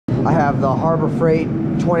I have the Harbor Freight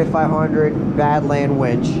 2500 Badland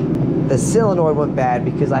winch. The solenoid went bad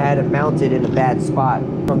because I had it mounted in a bad spot.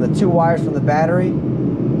 From the 2 wires from the battery,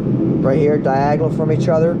 right here, diagonal from each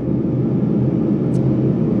other,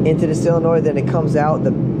 into the solenoid, then it comes out,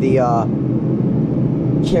 can't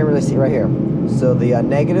really see right here. So the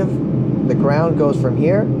negative, the ground goes from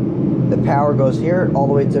here, the power goes here, all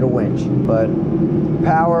the way to the winch. But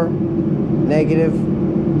power, negative,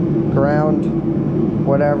 ground,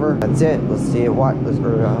 whatever. That's it. Let's see it.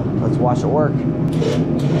 Let's watch it work.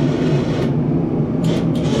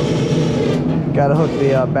 Gotta hook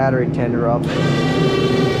the battery tender up.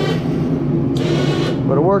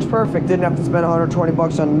 But it works perfect. Didn't have to spend 120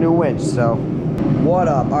 bucks on a new winch. So, what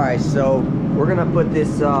up? All right, so we're gonna put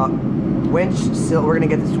this winch. We're gonna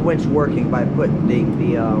get this winch working by putting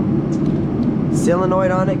the solenoid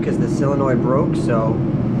on it because the solenoid broke. So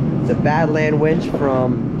it's a Badland winch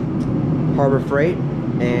from Harbor Freight,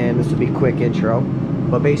 and this will be a quick intro.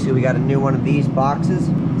 But basically, we got a new one of these boxes,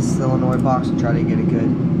 solenoid box. I'll try to get a good.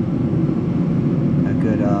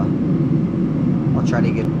 I'll try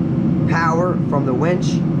to get power from the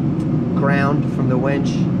winch, ground from the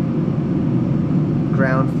winch,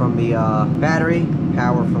 ground from the battery,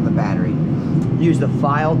 power from the battery. Use the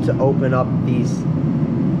file to open up these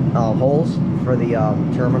holes for the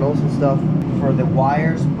terminals and stuff for the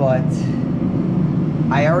wires, but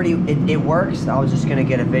it works. I was just gonna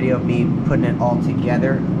get a video of me putting it all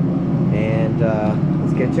together, and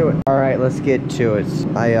let's get to it. All right, let's get to it.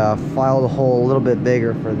 I filed a hole a little bit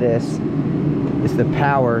bigger for this. It's the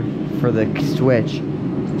power for the switch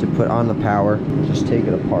to put on the power. Just take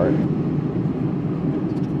it apart.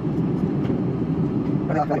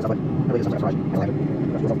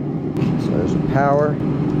 So there's the power.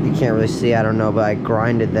 You can't really see, I don't know, but I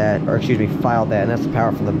grinded that, or excuse me, filed that, and that's the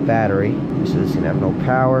power from the battery. So this is gonna have no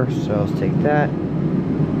power, so let's take that,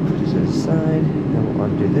 put this to the side, then we'll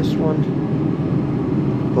undo this one.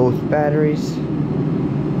 Both batteries.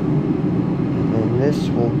 And then this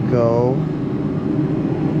will go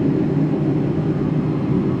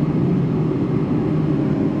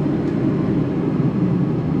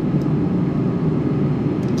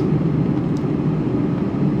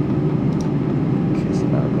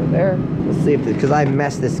there. Let's see if, because I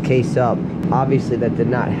messed this case up. Obviously that did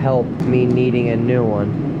not help me needing a new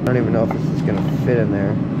one. I don't even know if this is gonna fit in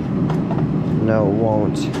there. No, it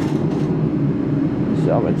won't.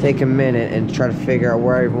 So I'm gonna take a minute and try to figure out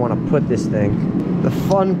where I even want to put this thing. The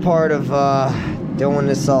fun part of doing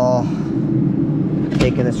this all,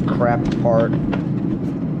 taking this crap apart.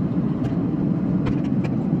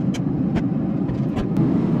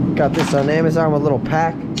 Got this on Amazon with a little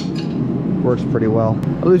pack. Works pretty well.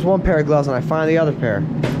 I lose one pair of gloves and I find the other pair.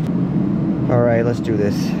 All right, let's do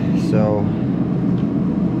this. So,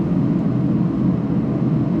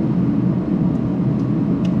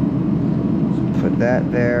 let's put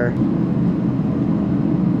that there.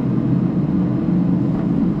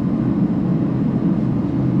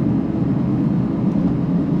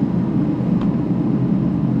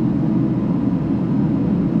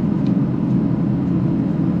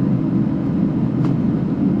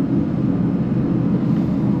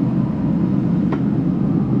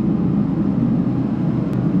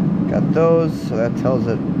 Those, so that tells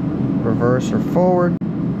it reverse or forward,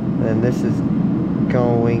 and this is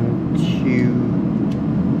going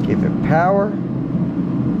to give it power,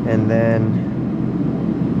 and then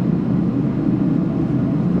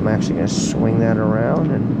I'm actually going to swing that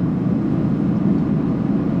around and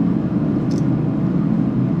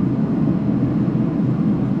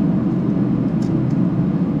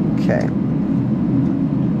okay.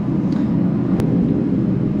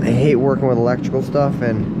 I hate working with electrical stuff,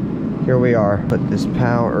 and here we are. Put this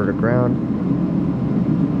power to ground.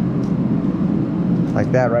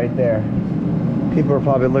 Like that right there. People are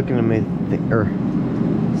probably looking at me, or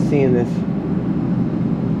seeing this,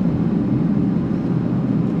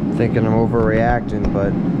 thinking I'm overreacting,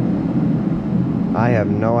 but I have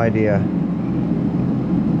no idea.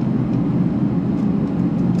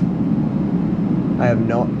 I have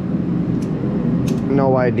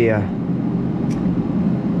no idea.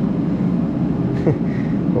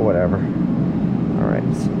 But whatever. Alright,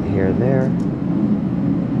 so here and there.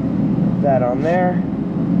 Put that on there.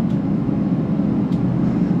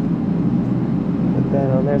 Put that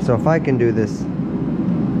on there. So if I can do this,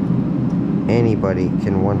 anybody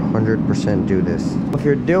can 100% do this. If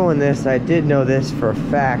you're doing this, I did know this for a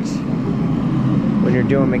fact, when you're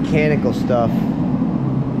doing mechanical stuff,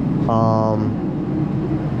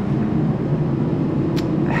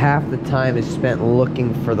 half the time is spent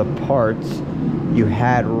looking for the parts you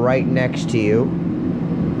had right next to you,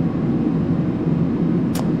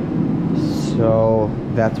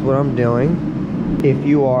 So that's what I'm doing. If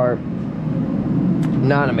you are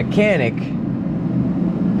not a mechanic,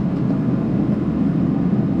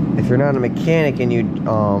 and you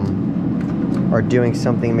are doing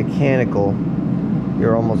something mechanical,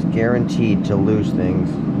 you're almost guaranteed to lose things.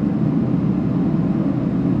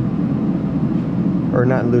 Or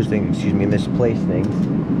not lose things, excuse me, misplace things.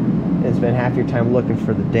 And spend half your time looking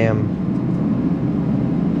for the damn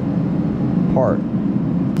part.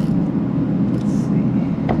 Let's see.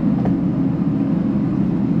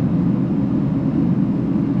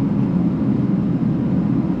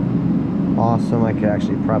 Awesome, I could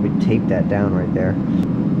actually probably tape that down right there.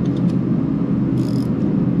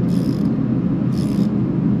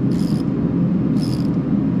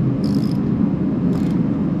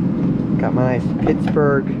 Got my nice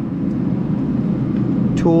Pittsburgh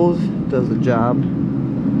tools, does the job.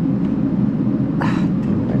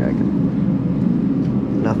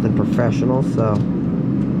 Nothing professional, so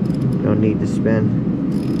no need to spend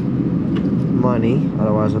money.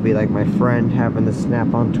 Otherwise, I'll be like my friend having the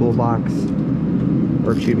Snap-on toolbox,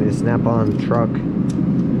 or excuse me, the Snap-on truck.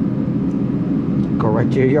 Go right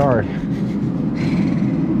to your yard.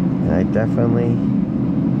 And I definitely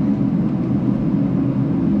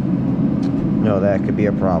know that could be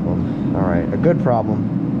a problem. All right, a good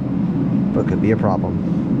problem, but could be a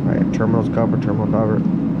problem. All right, terminals covered, terminal covered.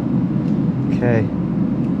 Okay.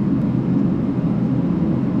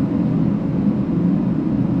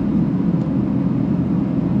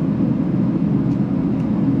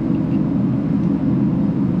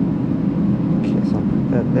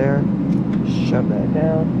 There, shove that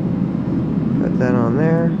down, put that on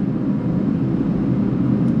there.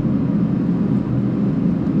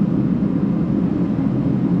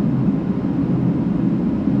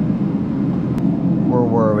 Where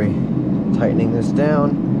were we? Tightening this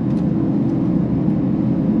down.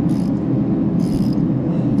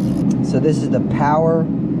 So this is the power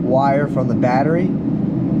wire from the battery.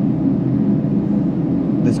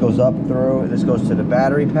 This goes up through, this goes to the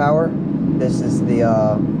battery power. This is the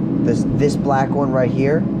this black one right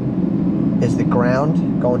here is the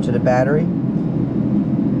ground going to the battery.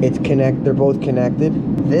 They're both connected.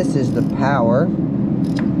 This is the power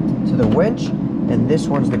to the winch, and this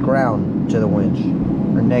one's the ground to the winch,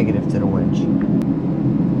 or negative to the winch.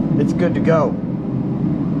 It's good to go.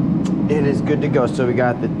 It is good to go. So we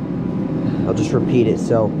got the, I'll just repeat it.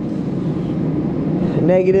 So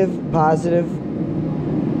negative, positive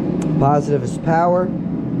is power,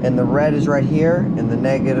 and the red is right here, and the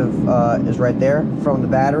negative is right there from the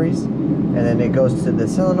batteries, and then it goes to the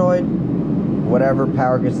solenoid. Whatever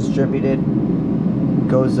power gets distributed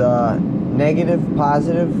goes negative,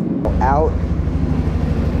 positive, out.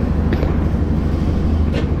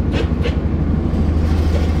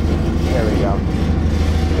 There we go.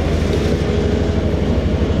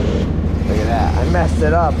 Look at that. I messed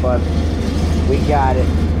it up, but we got it.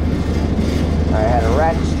 All right, I had a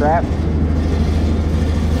ratchet strap.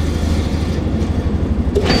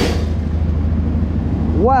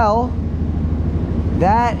 Well,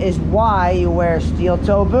 that is why you wear steel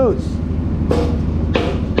toe boots.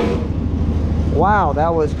 Wow,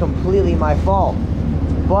 that was completely my fault.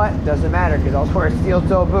 But it doesn't matter because I was wearing steel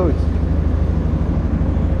toe boots.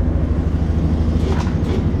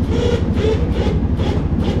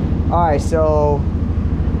 Alright, so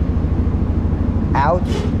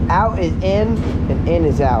out is in and in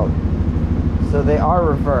is out. So they are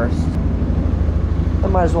reversed. I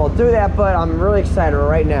might as well do that, but I'm really excited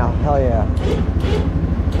right now. Hell yeah.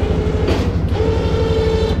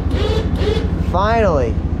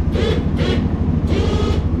 Finally.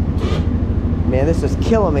 Man, this is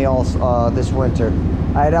killing me all this winter.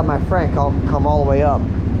 I had my friend come all the way up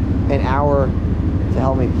an hour to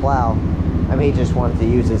help me plow. I mean, he just wanted to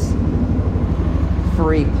use his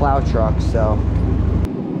free plow truck, so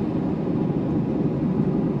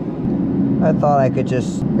I thought I could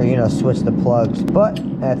just, you know, switch the plugs, but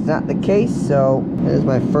that's not the case. So this is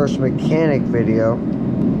my first mechanic video.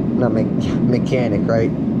 Not mechanic, right?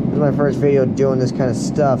 This is my first video doing this kind of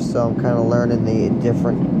stuff, so I'm kind of learning the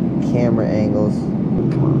different camera angles.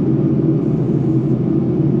 Come on.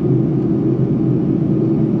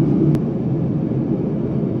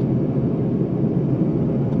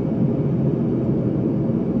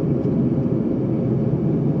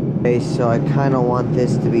 Okay, so I kind of want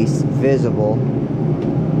this to be visible.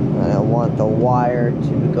 And I want the wire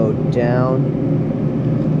to go down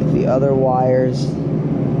with the other wires.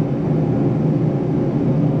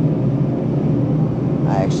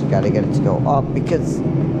 I actually got to get it to go up because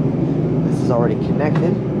this is already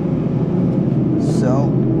connected. So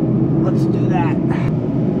let's do that.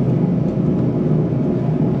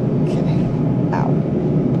 Okay. Ow.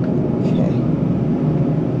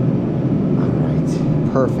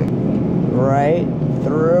 Perfect. Right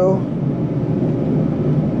through.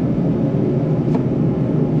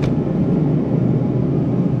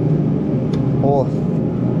 Well,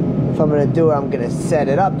 if I'm gonna do it, I'm gonna set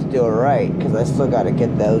it up to do it right, because I still gotta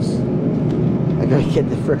get those. I gotta get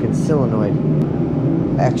the frickin' solenoid.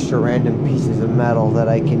 Extra random pieces of metal that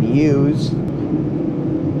I can use.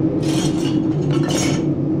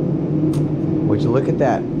 Would you look at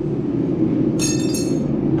that?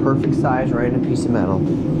 Perfect size random piece of metal.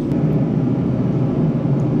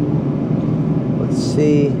 Let's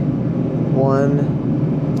see.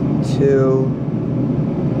 1,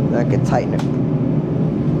 2. I could tighten it.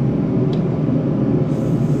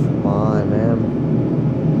 Come on, man.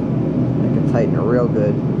 I can tighten it real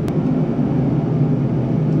good.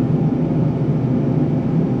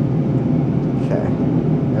 Okay.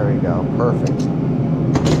 There we go. Perfect.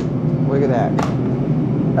 Look at that.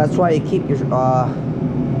 That's why you keep your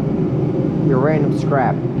random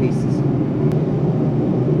scrap pieces.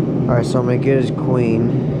 Alright, so I'm gonna get his queen.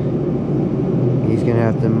 He's gonna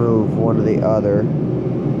have to move one or the other.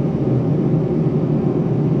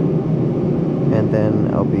 And then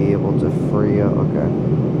I'll be able to free up. Okay.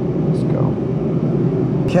 Let's go.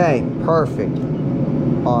 Okay, perfect.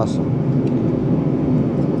 Awesome.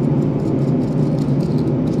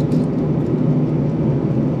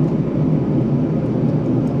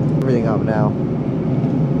 Everything up now.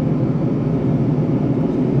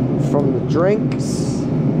 From the drinks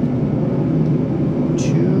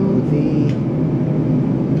to the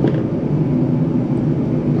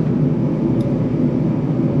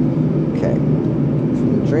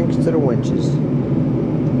drinks to the winches.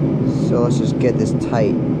 So let's just get this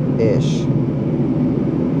tight-ish.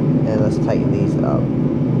 And let's tighten these up.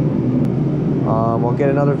 We'll get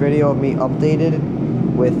another video of me updated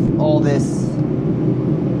with all this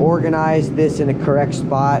organized, this in a correct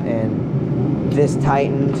spot, and this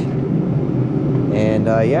tightened. And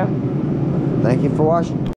yeah, thank you for watching.